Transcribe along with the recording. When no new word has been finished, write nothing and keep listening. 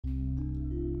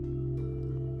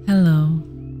Hello,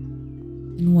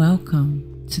 and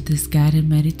welcome to this guided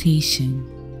meditation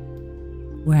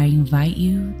where I invite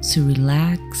you to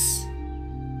relax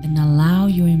and allow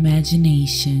your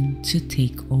imagination to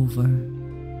take over.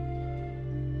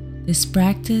 This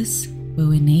practice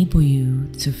will enable you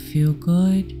to feel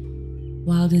good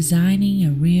while designing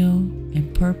a real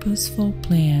and purposeful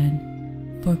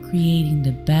plan for creating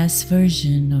the best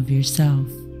version of yourself.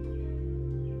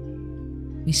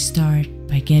 We start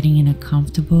by getting in a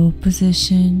comfortable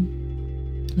position,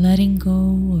 letting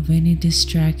go of any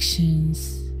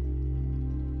distractions.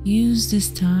 Use this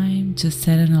time to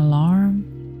set an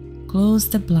alarm, close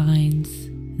the blinds,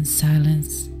 and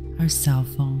silence our cell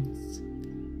phones.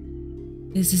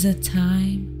 This is a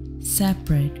time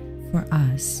separate for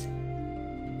us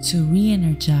to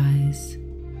re-energize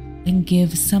and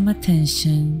give some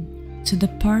attention to the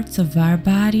parts of our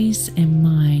bodies and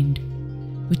mind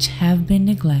which have been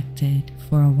neglected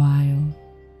for a while.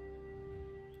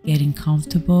 Getting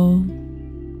comfortable,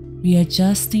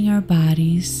 readjusting our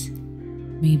bodies,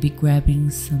 maybe grabbing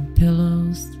some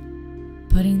pillows,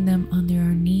 putting them under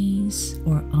our knees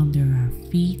or under our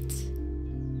feet.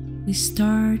 We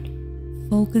start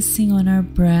focusing on our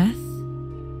breath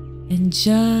and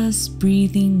just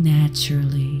breathing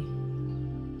naturally.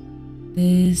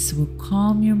 This will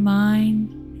calm your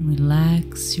mind and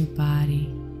relax your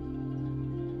body.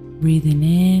 Breathing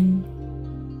in,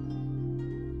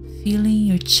 feeling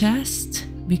your chest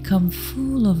become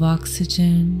full of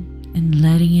oxygen and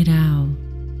letting it out.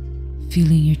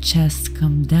 Feeling your chest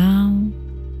come down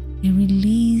and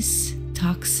release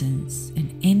toxins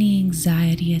and any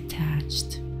anxiety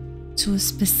attached to a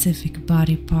specific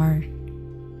body part.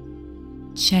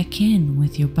 Check in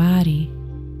with your body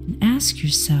and ask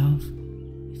yourself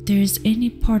if there is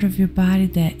any part of your body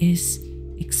that is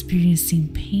experiencing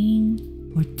pain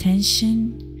or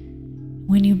tension.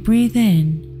 When you breathe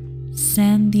in,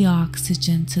 send the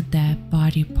oxygen to that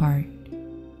body part.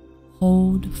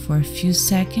 Hold for a few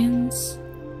seconds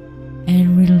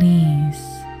and release.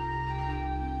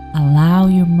 Allow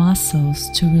your muscles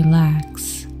to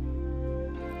relax.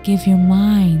 Give your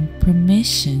mind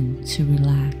permission to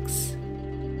relax.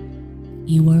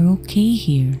 You are okay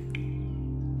here.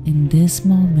 In this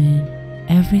moment,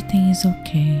 everything is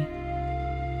okay.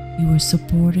 You are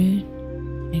supported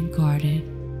and guarded.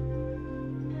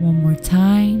 One more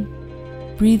time,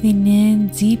 breathing in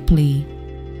deeply,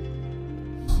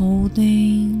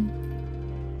 holding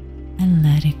and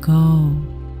let it go.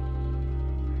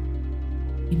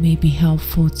 It may be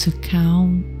helpful to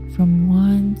count from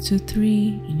 1 to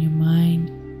 3 in your mind.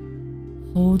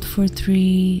 Hold for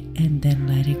 3 and then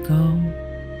let it go.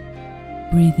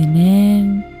 Breathing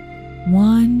in,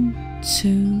 1,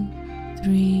 2,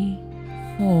 3,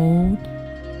 hold,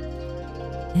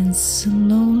 and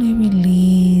slowly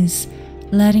release,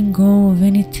 letting go of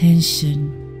any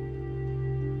tension.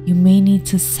 You may need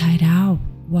to sigh out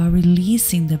while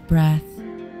releasing the breath,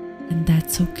 and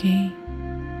that's okay.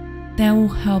 That will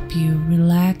help you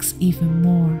relax even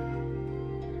more.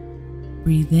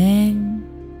 Breathe in,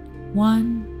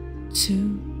 1,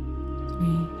 2,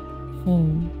 3,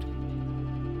 hold,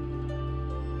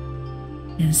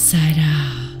 and sigh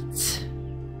out.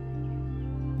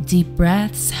 Deep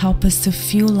breaths help us to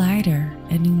feel lighter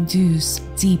and induce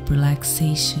deep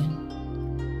relaxation.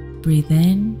 Breathe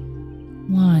in,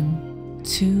 1,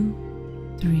 2,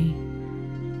 3,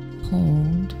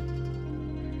 hold,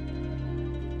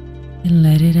 and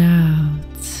let it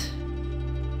out.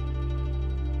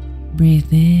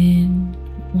 Breathe in,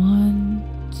 1,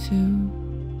 2,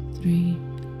 3,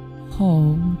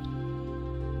 hold,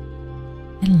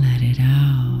 and let it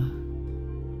out.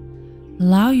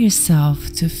 Allow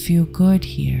yourself to feel good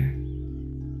here.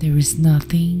 There is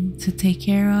nothing to take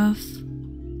care of,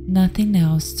 nothing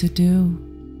else to do.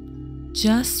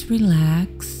 Just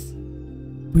relax.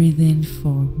 Breathe in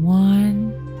for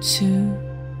 1, 2,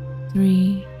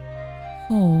 3,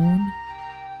 hold,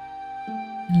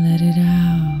 and let it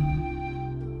out.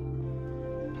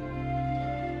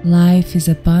 Life is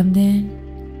abundant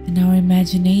and our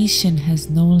imagination has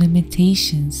no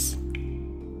limitations.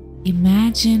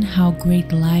 Imagine how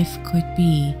great life could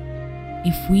be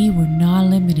if we were not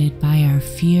limited by our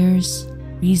fears,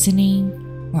 reasoning,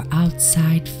 or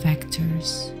outside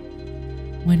factors.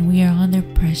 When we are under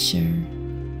pressure,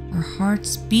 our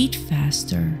hearts beat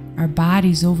faster, our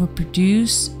bodies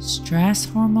overproduce stress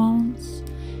hormones,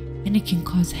 and it can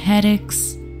cause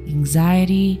headaches,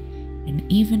 anxiety, and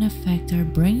even affect our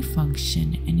brain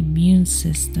function and immune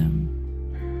system.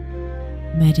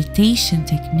 Meditation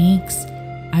techniques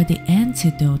are the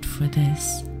antidote for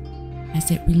this,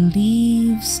 as it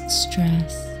relieves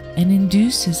stress and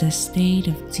induces a state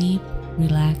of deep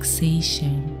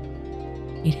relaxation.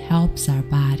 It helps our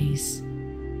bodies,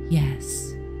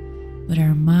 yes, but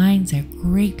our minds are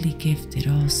greatly gifted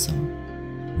also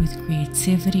with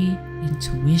creativity,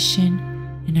 intuition,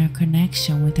 and our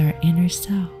connection with our inner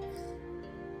self.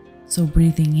 So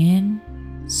breathing in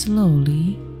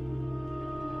slowly,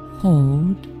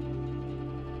 hold,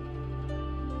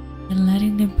 and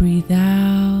letting the breathe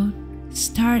out,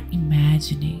 start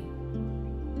imagining.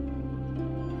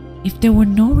 If there were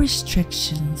no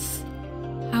restrictions,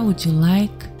 how would you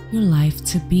like your life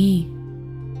to be?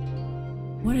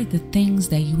 What are the things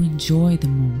that you enjoy the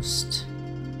most?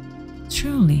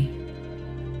 Truly,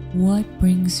 what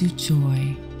brings you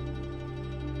joy?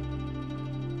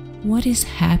 What is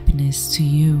happiness to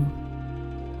you?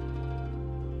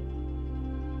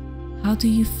 How do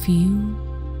you feel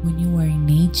when you are in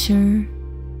nature?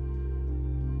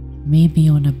 Maybe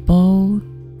on a boat,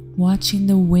 watching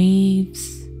the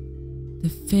waves, the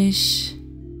fish,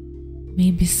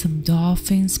 maybe some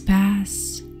dolphins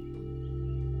pass.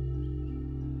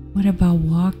 What about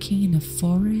walking in a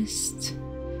forest,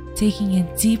 taking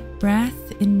a deep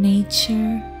breath in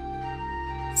nature,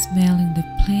 smelling the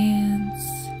plants?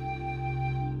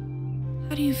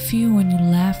 How do you feel when you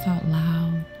laugh out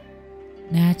loud,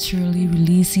 naturally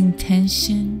releasing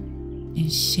tension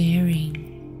and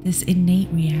sharing this innate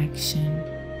reaction?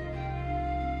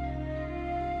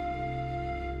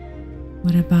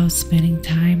 What about spending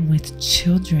time with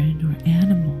children or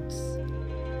animals,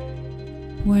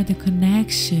 who are the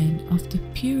connection of the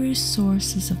purest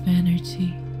sources of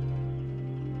energy?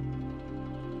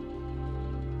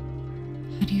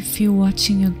 How do you feel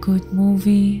watching a good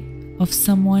movie of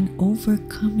someone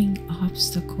overcoming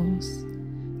obstacles,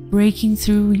 breaking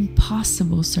through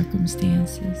impossible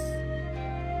circumstances?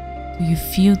 Do you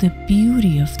feel the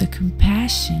beauty of the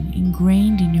compassion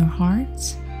ingrained in your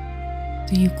hearts?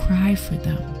 Do you cry for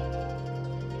them?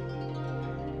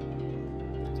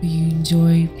 Do you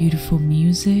enjoy beautiful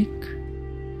music,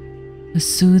 a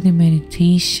soothing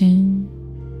meditation,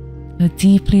 a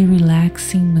deeply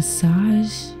relaxing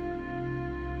massage?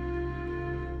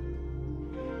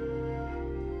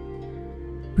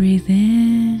 Breathe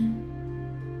in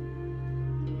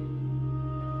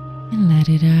and let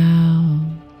it out.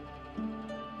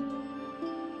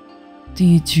 Do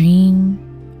you dream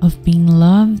of being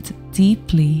loved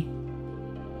deeply?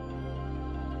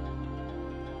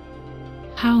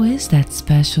 How is that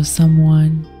special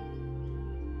someone?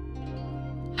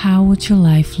 How would your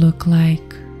life look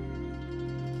like?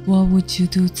 What would you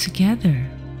do together?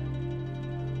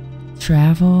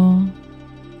 Travel,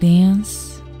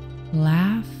 dance,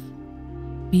 laugh,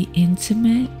 be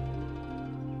intimate?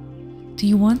 Do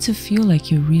you want to feel like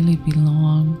you really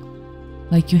belong,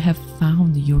 like you have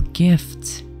found your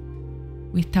gift,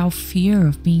 without fear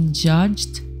of being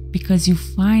judged because you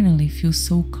finally feel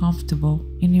so comfortable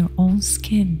in your own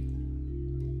skin?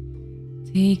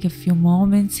 Take a few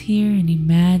moments here and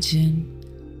imagine,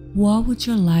 what would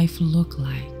your life look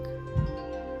like?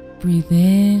 Breathe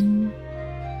in,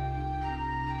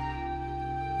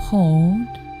 hold,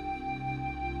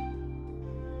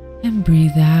 and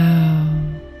breathe out.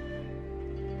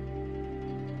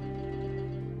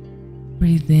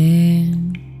 Breathe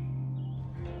in,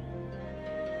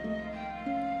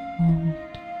 hold,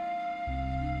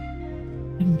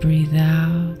 and breathe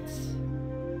out.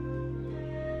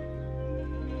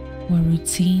 What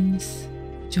routines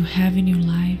do you have in your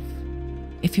life?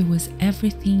 If it was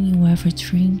everything you ever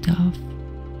dreamed of,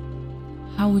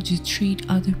 how would you treat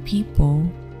other people?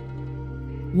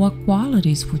 What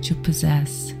qualities would you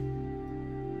possess?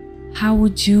 How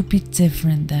would you be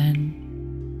different then?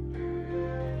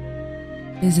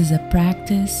 This is a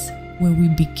practice where we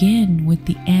begin with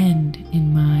the end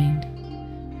in mind.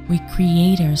 We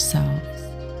create ourselves,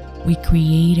 we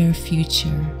create our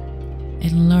future,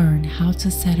 and learn how to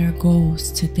set our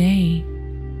goals today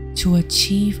to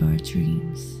achieve our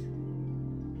dreams.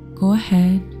 Go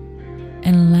ahead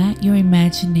and let your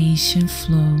imagination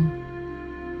flow.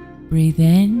 Breathe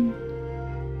in,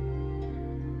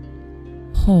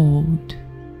 hold,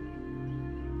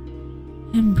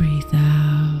 and breathe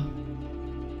out.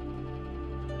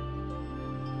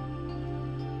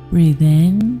 Breathe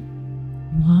in,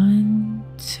 1,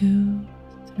 2,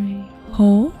 3,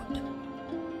 hold,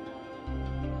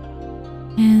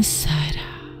 and sigh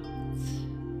out.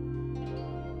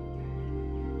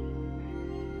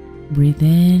 Breathe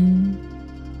in,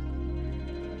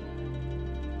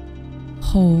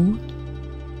 hold,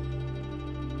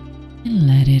 and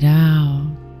let it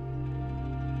out.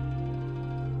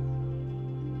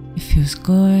 It feels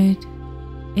good,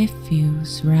 it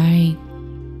feels right.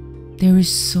 There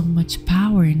is so much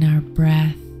power in our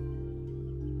breath.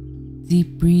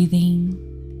 Deep breathing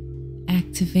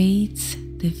activates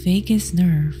the vagus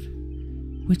nerve,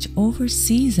 which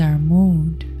oversees our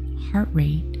mood, heart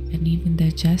rate, and even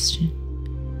digestion.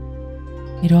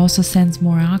 It also sends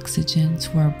more oxygen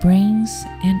to our brains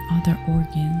and other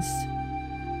organs.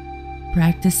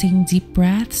 Practicing deep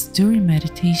breaths during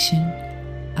meditation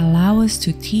allows us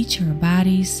to teach our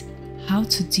bodies how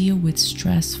to deal with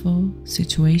stressful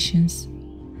situations.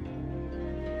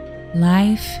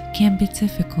 Life can be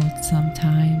difficult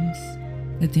sometimes.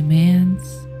 The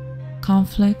demands,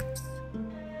 conflicts,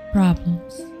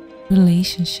 problems,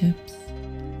 relationships.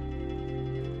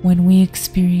 When we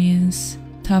experience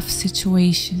tough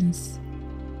situations,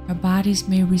 our bodies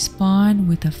may respond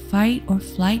with a fight or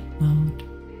flight mode,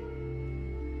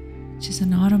 which is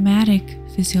an automatic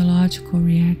physiological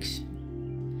reaction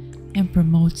and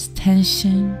promotes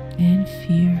tension and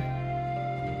fear.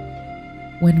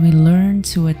 When we learn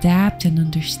to adapt and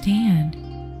understand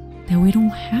that we don't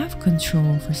have control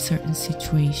over certain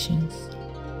situations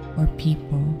or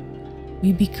people,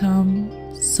 we become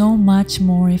so much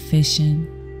more efficient.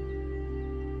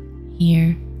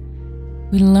 Here,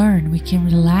 we learn we can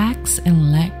relax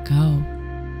and let go.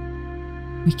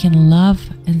 We can love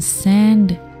and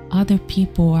send other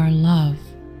people our love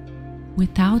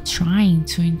without trying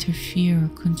to interfere or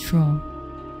control.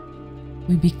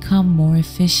 We become more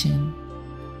efficient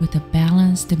with a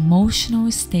balanced emotional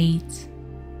state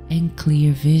and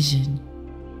clear vision.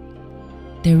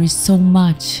 There is so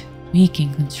much we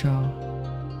can control,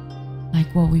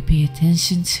 like what we pay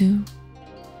attention to,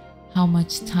 how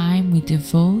much time we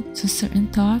devote to certain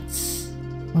thoughts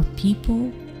or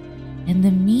people, and the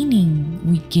meaning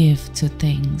we give to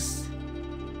things.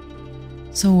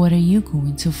 So what are you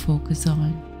going to focus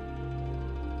on?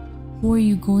 Who are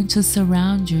you going to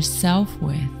surround yourself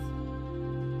with?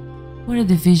 What are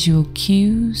the visual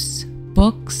cues,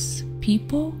 books,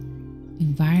 people,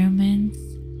 environments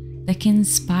that can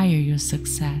inspire your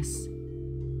success?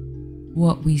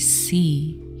 What we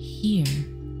see, hear,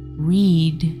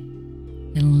 read,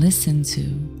 and listen to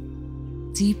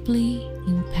deeply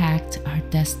impact our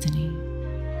destiny.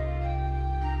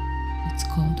 It's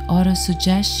called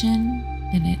autosuggestion,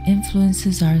 and it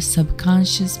influences our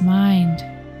subconscious mind.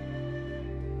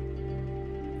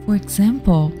 For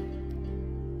example,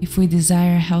 if we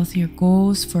desire healthier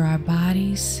goals for our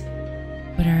bodies,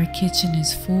 but our kitchen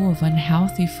is full of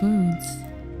unhealthy foods,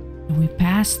 and we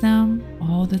pass them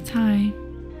all the time,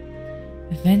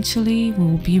 eventually we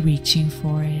will be reaching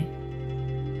for it.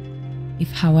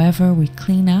 If, however, we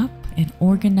clean up and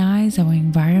organize our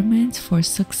environment for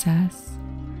success,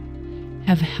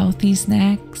 have healthy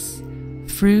snacks,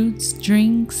 fruits,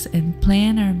 drinks, and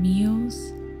plan our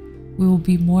meals, we will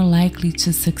be more likely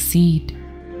to succeed.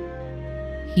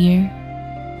 Here,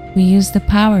 we use the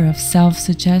power of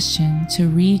self-suggestion to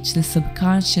reach the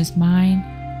subconscious mind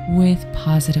with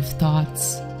positive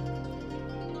thoughts.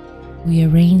 We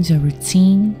arrange a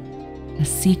routine, a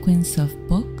sequence of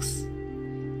books,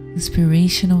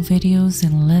 inspirational videos,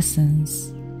 and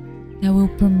lessons that will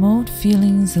promote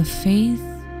feelings of faith,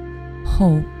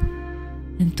 hope,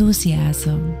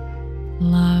 enthusiasm,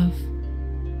 love,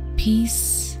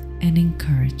 peace, and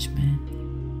encouragement.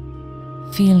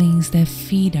 Feelings that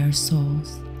feed our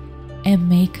souls and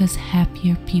make us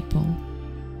happier people.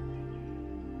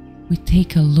 We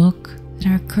take a look at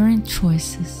our current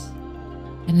choices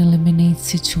and eliminate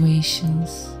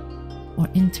situations or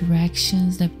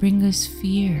interactions that bring us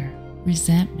fear,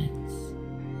 resentments,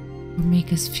 or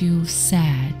make us feel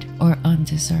sad or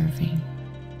undeserving.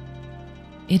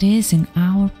 It is in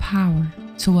our power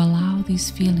to allow these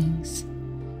feelings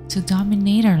to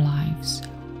dominate our lives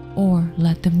or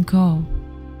let them go.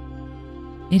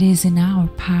 It is in our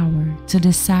power to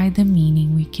decide the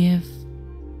meaning we give.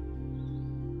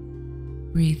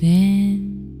 Breathe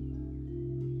in,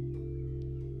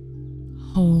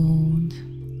 hold,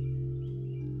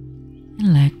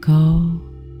 and let go.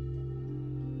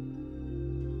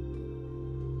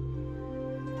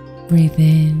 Breathe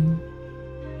in,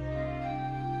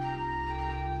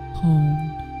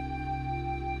 hold,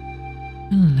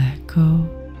 and let go.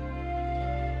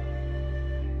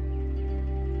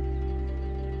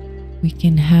 We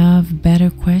can have better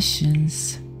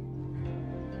questions.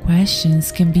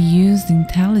 Questions can be used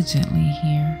intelligently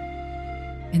here,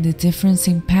 and the difference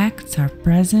impacts our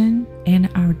present and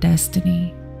our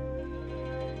destiny.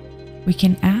 We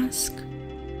can ask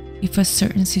if a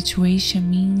certain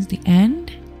situation means the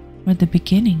end or the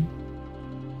beginning.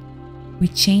 We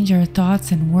change our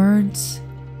thoughts and words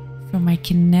from "I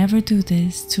can never do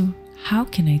this" to "How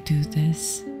can I do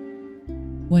this?"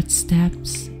 What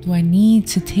steps do I need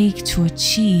to take to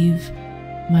achieve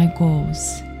my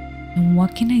goals? And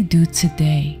what can I do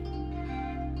today?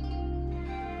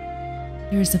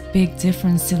 There is a big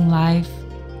difference in life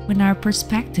when our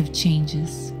perspective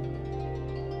changes.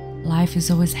 Life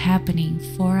is always happening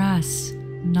for us,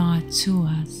 not to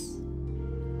us.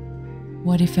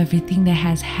 What if everything that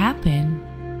has happened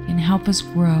can help us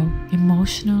grow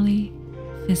emotionally,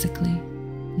 physically,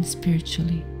 and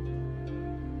spiritually?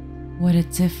 What a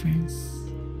difference.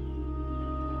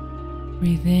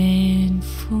 Breathe in,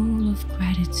 full of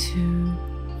gratitude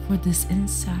for this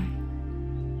insight.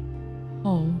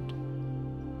 Hold.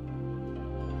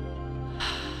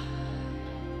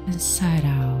 Inside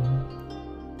out.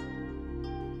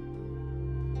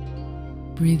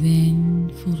 Breathe in,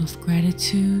 full of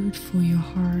gratitude for your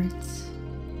heart.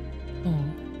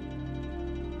 Hold.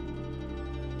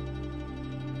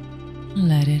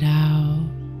 Let it out.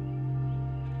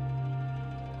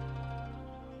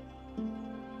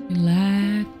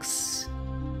 Relax.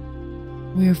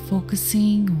 We are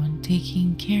focusing on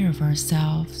taking care of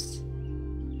ourselves.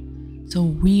 So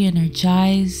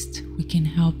re-energized, we can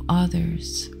help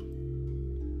others.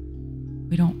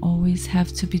 We don't always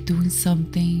have to be doing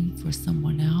something for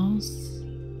someone else.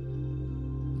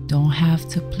 We don't have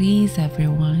to please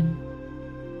everyone.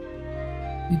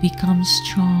 We become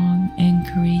strong and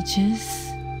courageous.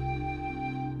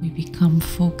 We become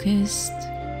focused.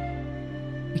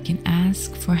 We can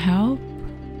ask for help.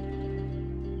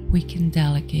 We can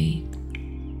delegate.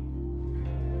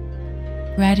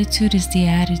 Gratitude is the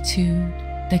attitude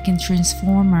that can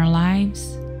transform our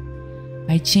lives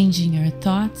by changing our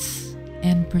thoughts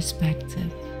and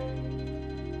perspective.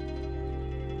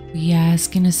 We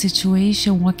ask in a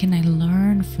situation, what can I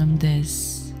learn from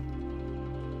this?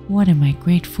 What am I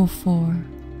grateful for?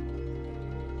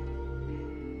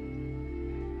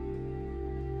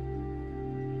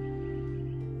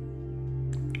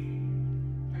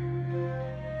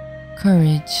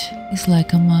 Courage is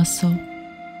like a muscle.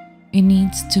 It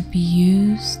needs to be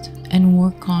used and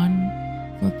worked on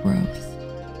for growth.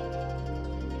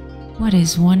 What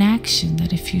is one action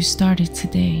that if you started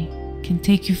today can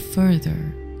take you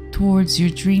further towards your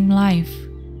dream life?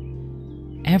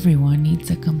 Everyone needs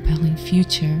a compelling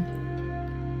future.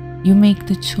 You make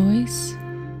the choice.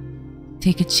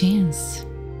 Take a chance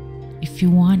if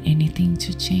you want anything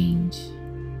to change.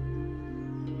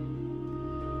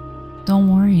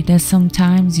 Don't worry that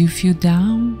sometimes you feel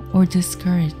down or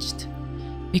discouraged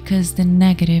because the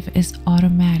negative is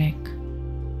automatic.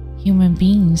 Human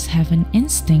beings have an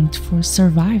instinct for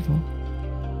survival.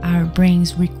 Our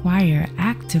brains require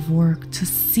active work to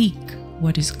seek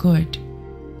what is good.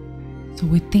 So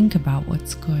we think about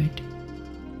what's good.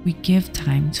 We give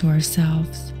time to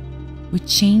ourselves. We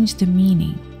change the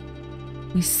meaning.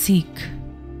 We seek.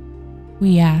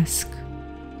 We ask.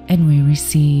 And we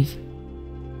receive.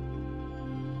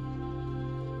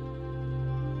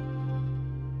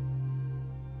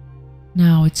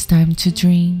 Now it's time to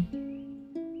dream.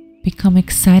 Become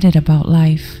excited about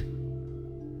life.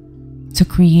 To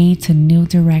create a new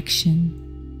direction.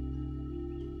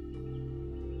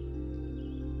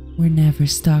 We're never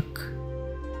stuck.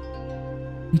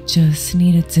 We just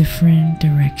need a different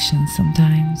direction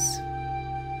sometimes.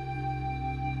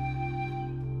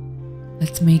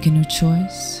 Let's make a new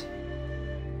choice.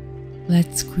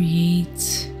 Let's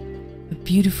create a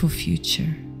beautiful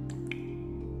future.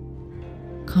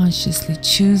 Consciously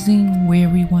choosing where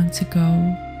we want to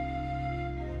go,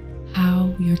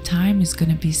 how your time is going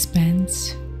to be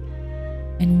spent,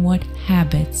 and what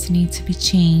habits need to be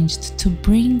changed to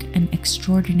bring an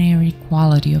extraordinary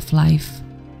quality of life.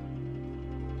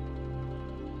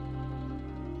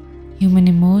 Human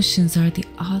emotions are the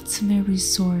ultimate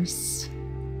resource.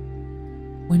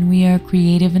 When we are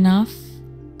creative enough,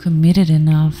 committed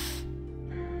enough,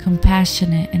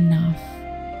 compassionate enough,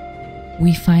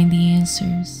 we find the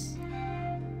answers.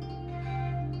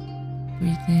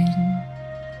 Breathe in,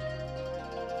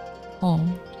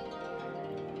 hold,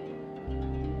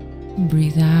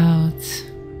 breathe out.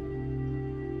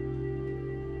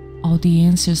 All the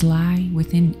answers lie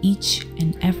within each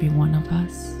and every one of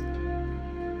us.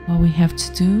 All we have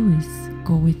to do is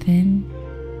go within,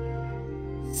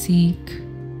 seek,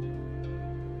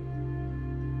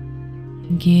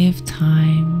 give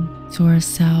time to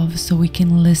ourselves so we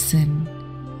can listen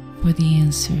for the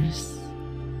answers.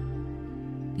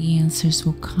 The answers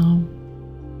will come.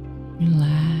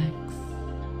 Relax.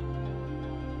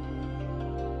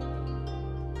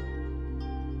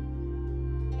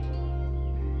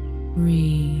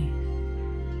 Breathe.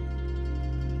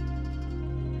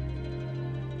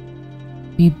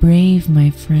 Be brave, my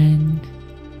friend.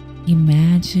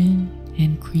 Imagine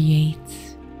and create.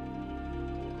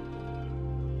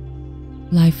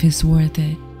 Life is worth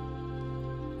it.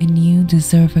 And you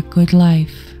deserve a good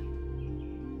life.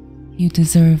 You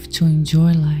deserve to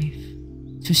enjoy life,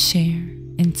 to share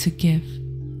and to give.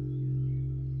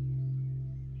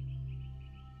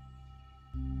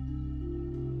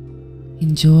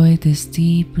 Enjoy this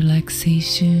deep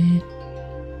relaxation,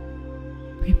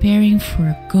 preparing for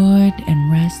a good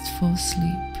and restful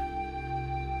sleep.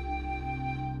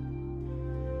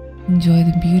 Enjoy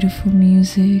the beautiful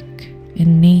music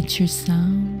and nature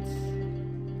sounds.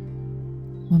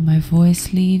 When my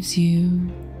voice leaves you,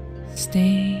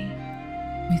 stay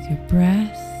with your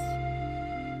breath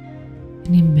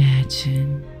and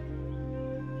imagine.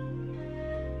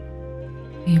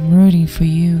 I am rooting for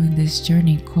you in this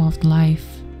journey called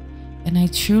life, and I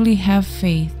truly have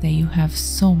faith that you have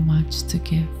so much to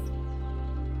give.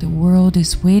 The world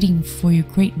is waiting for your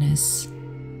greatness.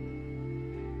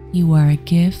 You are a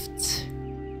gift.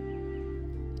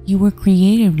 You were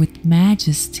created with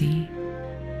majesty.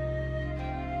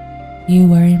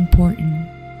 You are important.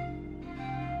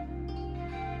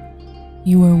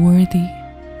 You are worthy.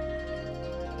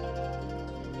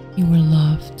 You are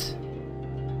loved.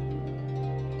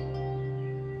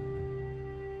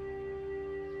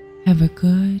 Have a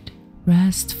good,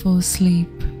 restful sleep.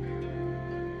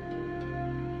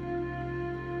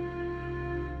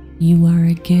 You are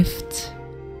a gift.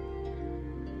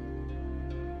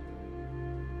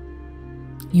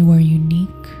 You are unique,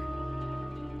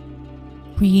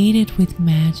 created with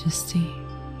majesty.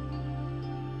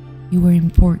 You are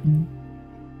important.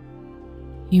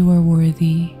 You are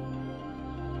worthy.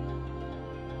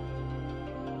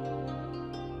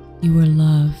 You are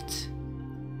loved.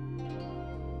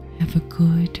 Have a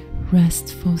good,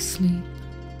 restful sleep.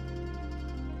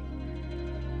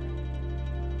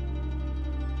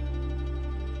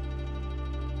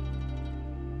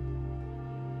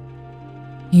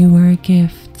 You are a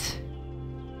gift.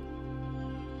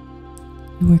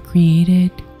 You were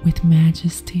created with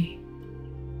majesty.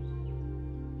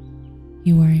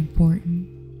 You are important.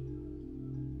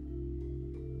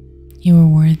 You are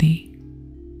worthy.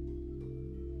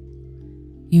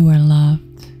 You are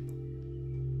loved.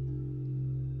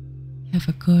 Have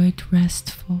a good,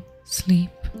 restful sleep.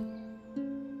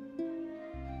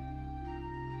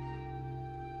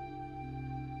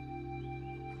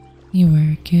 You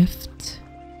are a gift.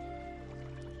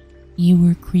 You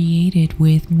were created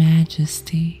with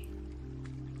majesty.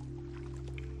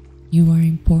 You are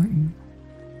important.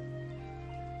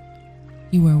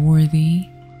 You are worthy.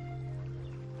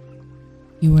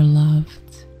 You are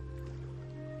loved.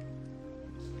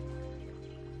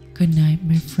 Good night,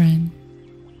 my friend.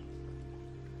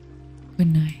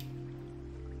 Good night.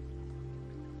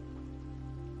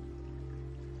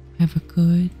 Have a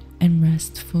good and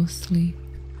restful sleep.